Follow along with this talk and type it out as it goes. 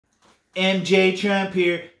MJ Trump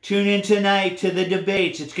here. Tune in tonight to the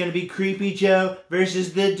debates. It's going to be Creepy Joe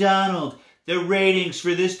versus the Donald. The ratings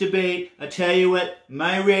for this debate, I'll tell you what,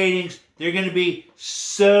 my ratings, they're going to be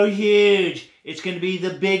so huge. It's going to be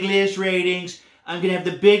the biggest ratings. I'm going to have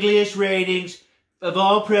the biggest ratings of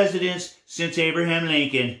all presidents since Abraham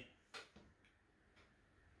Lincoln.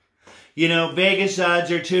 You know, Vegas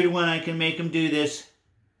odds are 2-1 I can make him do this.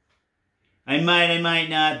 I might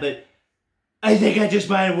not, but I think I just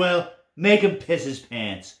might as well make him piss his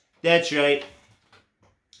pants. That's right.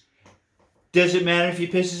 Does it matter if he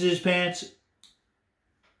pisses his pants?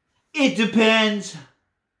 It depends.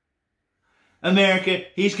 America,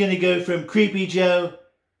 he's going to go from Creepy Joe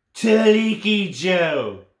to Leaky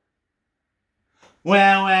Joe.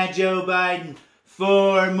 Wow, Joe Biden,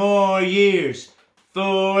 4 more years.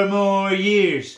 4 more years.